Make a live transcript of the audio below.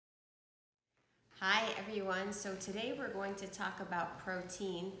Hi everyone, so today we're going to talk about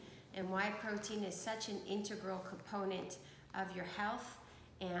protein and why protein is such an integral component of your health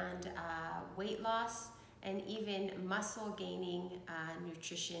and weight loss and even muscle gaining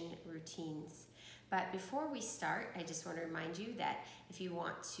nutrition routines. But before we start, I just want to remind you that if you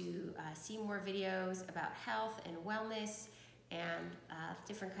want to see more videos about health and wellness and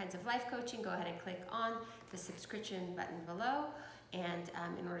different kinds of life coaching, go ahead and click on the subscription button below. And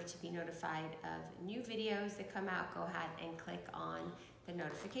in order to be notified of new videos that come out, go ahead and click on the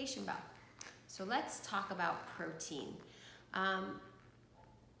notification bell. So let's talk about protein.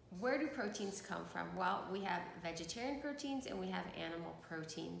 Where do proteins come from? Well, we have vegetarian proteins and we have animal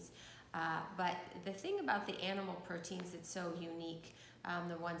proteins. But the thing about the animal proteins that's so unique,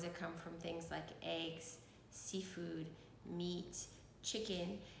 the ones that come from things like eggs, seafood, meat,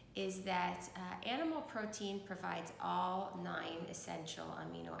 chicken, is that animal protein provides all 9 essential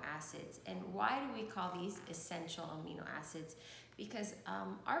amino acids. And why do we call these essential amino acids? Because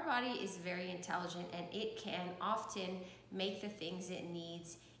our body is very intelligent and it can often make the things it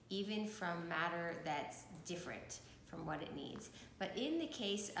needs even from matter that's different from what it needs. But in the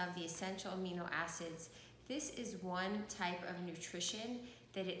case of the essential amino acids, this is one type of nutrition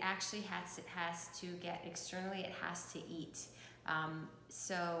that it actually has to get externally, it has to eat.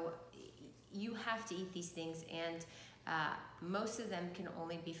 So you have to eat these things, and most of them can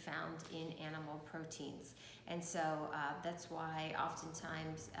only be found in animal proteins. And so that's why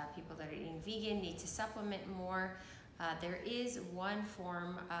oftentimes people that are eating vegan need to supplement more. There is one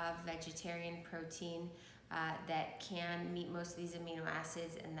form of vegetarian protein that can meet most of these amino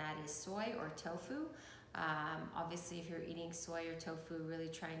acids, and that is soy or tofu. Obviously, if you're eating soy or tofu, really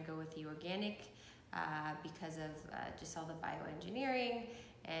try and go with the organic because of just all the bioengineering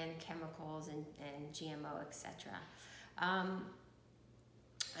and chemicals and GMO, etc.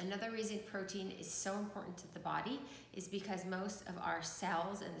 Another reason protein is so important to the body is because most of our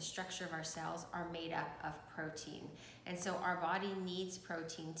cells and the structure of our cells are made up of protein. And so our body needs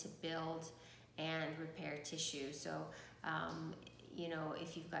protein to build and repair tissue. So you know,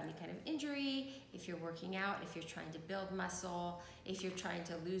 if you've got any kind of injury, if you're working out, if you're trying to build muscle, if you're trying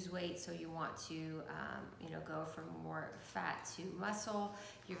to lose weight, so you want to, you know, go from more fat to muscle,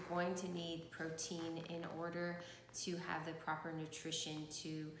 you're going to need protein in order to have the proper nutrition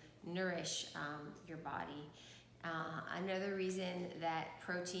to nourish your body. Another reason that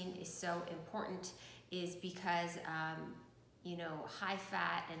protein is so important is because, you know, high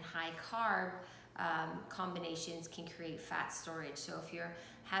fat and high carb combinations can create fat storage. So if you're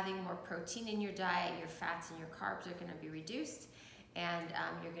having more protein in your diet, your fats and your carbs are going to be reduced, and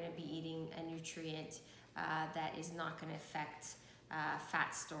you're going to be eating a nutrient that is not going to affect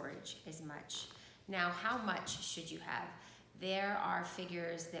fat storage as much. Now, how much should you have? There are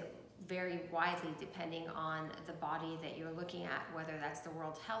figures that vary widely depending on the body that you're looking at, whether that's the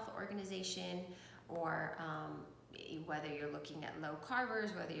World Health Organization or whether you're looking at low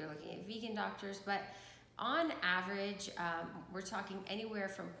carbers, whether you're looking at vegan doctors. But on average, we're talking anywhere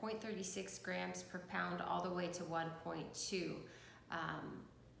from 0.36 grams per pound all the way to 1.2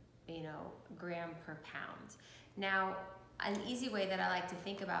 you know, gram per pound. Now, an easy way that I like to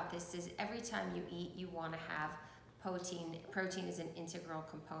think about this is every time you eat, you want to have protein. Protein is an integral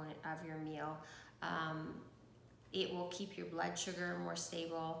component of your meal. It will keep your blood sugar more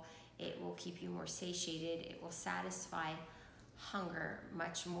stable. It will keep you more satiated. It will satisfy hunger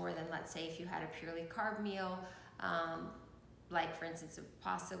much more than, let's say, if you had a purely carb meal, like for instance a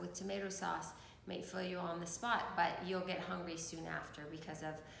pasta with tomato sauce may fill you on the spot, but you'll get hungry soon after because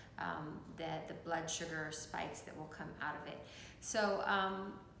of the blood sugar spikes that will come out of it. So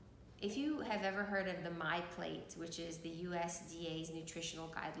if you have ever heard of the My Plate, which is the USDA's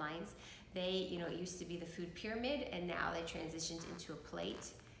nutritional guidelines, they, you know, it used to be the food pyramid, and now they transitioned into a plate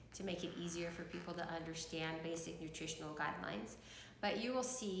to make it easier for people to understand basic nutritional guidelines. But you will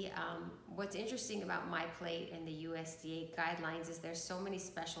see what's interesting about My Plate and the USDA guidelines is there's so many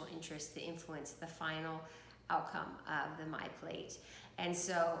special interests to influence the final outcome of the My Plate. And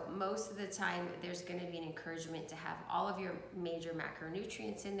so most of the time there's going to be an encouragement to have all of your major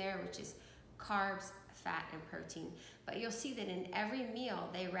macronutrients in there, which is carbs, fat, and protein. But you'll see that in every meal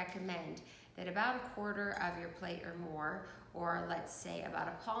they recommend that about a quarter of your plate or more, or let's say about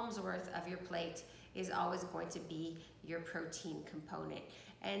a palm's worth of your plate, is always going to be your protein component.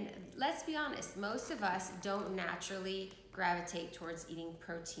 And let's be honest, most of us don't naturally gravitate towards eating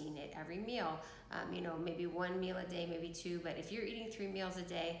protein at every meal. You know, maybe one meal a day, maybe two, but if you're eating 3 meals a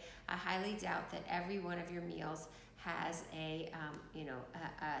day, I highly doubt that every one of your meals has a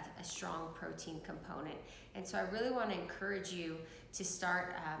strong protein component. And so I really want to encourage you to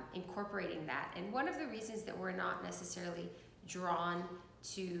start incorporating that. And one of the reasons that we're not necessarily drawn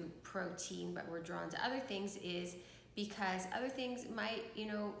to protein, but we're drawn to other things, is because other things might,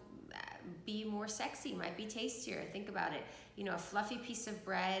 be more sexy, might be tastier. Think about it. A fluffy piece of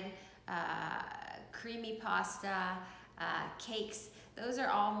bread, creamy pasta, cakes, those are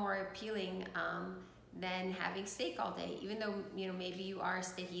all more appealing than having steak all day. Even though, maybe you are a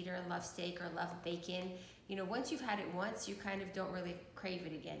steak eater and love steak or love bacon, once you've had it once, you kind of don't really crave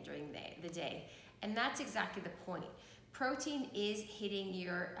it again during the day. And that's exactly the point. Protein is hitting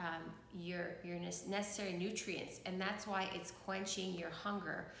your necessary nutrients, and that's why it's quenching your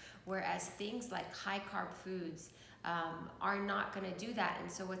hunger. Whereas things like high carb foods are not going to do that.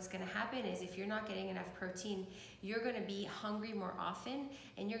 And so what's going to happen is, if you're not getting enough protein, you're going to be hungry more often,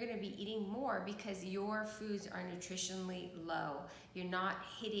 and you're going to be eating more because your foods are nutritionally low. You're not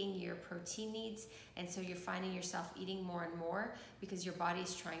hitting your protein needs, and so you're finding yourself eating more and more because your body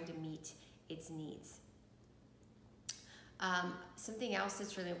is trying to meet its needs. Something else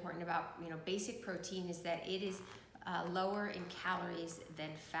that's really important about basic protein is that it is lower in calories than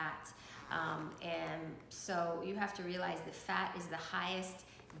fat. And so you have to realize that fat is the highest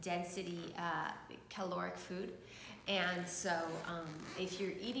density caloric food. And so if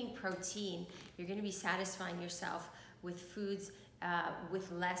you're eating protein, you're going to be satisfying yourself with foods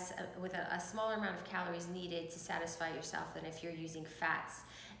with a smaller amount of calories needed to satisfy yourself than if you're using fats.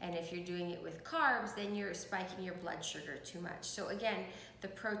 And if you're doing it with carbs, then you're spiking your blood sugar too much. So again, the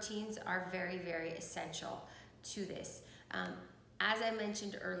proteins are very, very essential to this. As I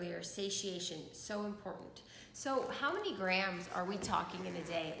mentioned earlier, satiation, so important. So how many grams are we talking in a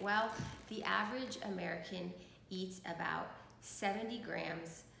day? Well, the average American eats about 70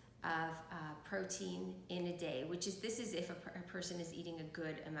 grams of protein in a day, this is if a person is eating a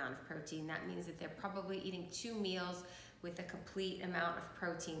good amount of protein. That means that they're probably eating 2 meals with a complete amount of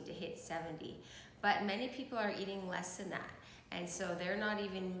protein to hit 70. But many people are eating less than that. And so they're not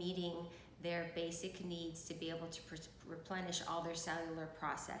even meeting their basic needs to be able to replenish all their cellular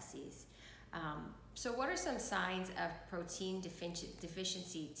processes. So what are some signs of protein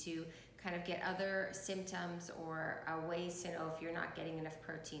deficiency to kind of get other symptoms or ways to know if you're not getting enough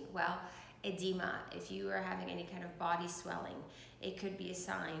protein? Well, edema, if you are having any kind of body swelling, it could be a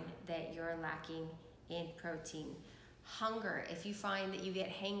sign that you're lacking in protein. Hunger, if you find that you get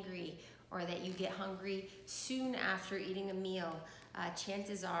hangry or that you get hungry soon after eating a meal,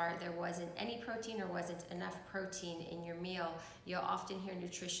 chances are there wasn't any protein or wasn't enough protein in your meal. You'll often hear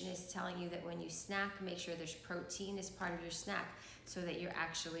nutritionists telling you that when you snack, make sure there's protein as part of your snack so that you're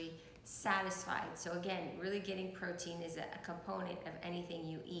actually satisfied. So again, really getting protein is a component of anything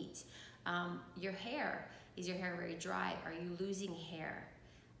you eat. Your hair, is your hair very dry? Are you losing hair?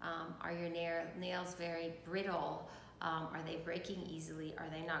 Are your nails very brittle? Are they breaking easily? Are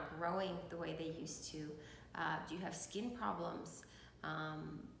they not growing the way they used to? Do you have skin problems?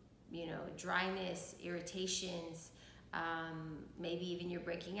 Dryness, irritations, maybe even you're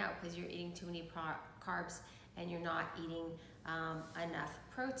breaking out because you're eating too many carbs and you're not eating enough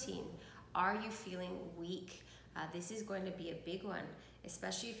protein. Are you feeling weak? This is going to be a big one,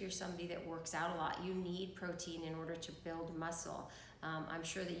 especially if you're somebody that works out a lot. You need protein in order to build muscle. I'm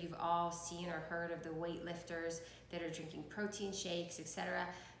sure that you've all seen or heard of the weightlifters that are drinking protein shakes, etc.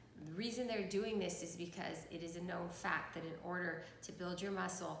 The reason they're doing this is because it is a known fact that in order to build your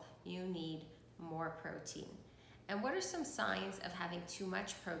muscle, you need more protein. And what are some signs of having too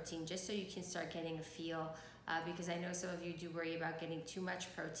much protein, just so you can start getting a feel, because I know some of you do worry about getting too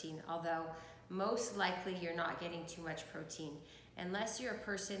much protein, although most likely you're not getting too much protein. Unless you're a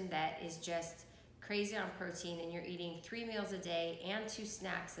person that is just crazy on protein and you're eating 3 meals a day and 2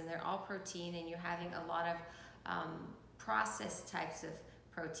 snacks and they're all protein, and you're having a lot of processed types of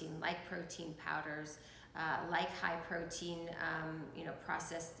protein, like protein powders, like high protein,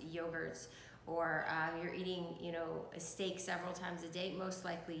 processed yogurts, or you're eating, a steak several times a day, most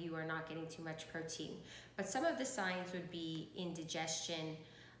likely you are not getting too much protein. But some of the signs would be indigestion,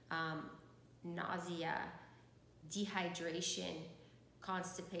 nausea, dehydration,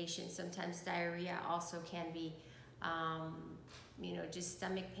 constipation, sometimes diarrhea also can be, just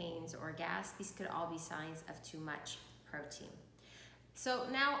stomach pains or gas. These could all be signs of too much protein. So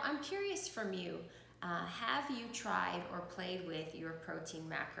now I'm curious from you, have you tried or played with your protein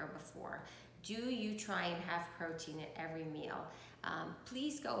macro before? Do you try and have protein at every meal?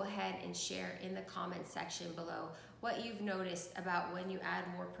 Please go ahead and share in the comment section below what you've noticed about when you add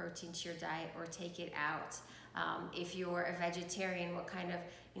more protein to your diet or take it out. If you're a vegetarian, what kind of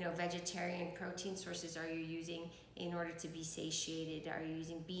vegetarian protein sources are you using in order to be satiated? Are you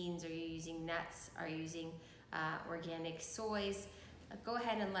using beans? Are you using nuts? Are you using organic soys? Go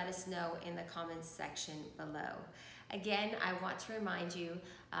ahead and let us know in the comments section below. Again, I want to remind you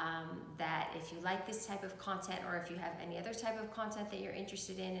that if you like this type of content, or if you have any other type of content that you're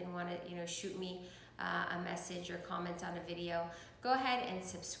interested in and want to shoot me a message or comment on a video, go ahead and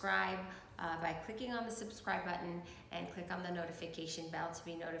subscribe by clicking on the subscribe button and click on the notification bell to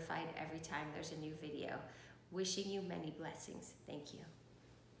be notified every time there's a new video. Wishing you many blessings. Thank you.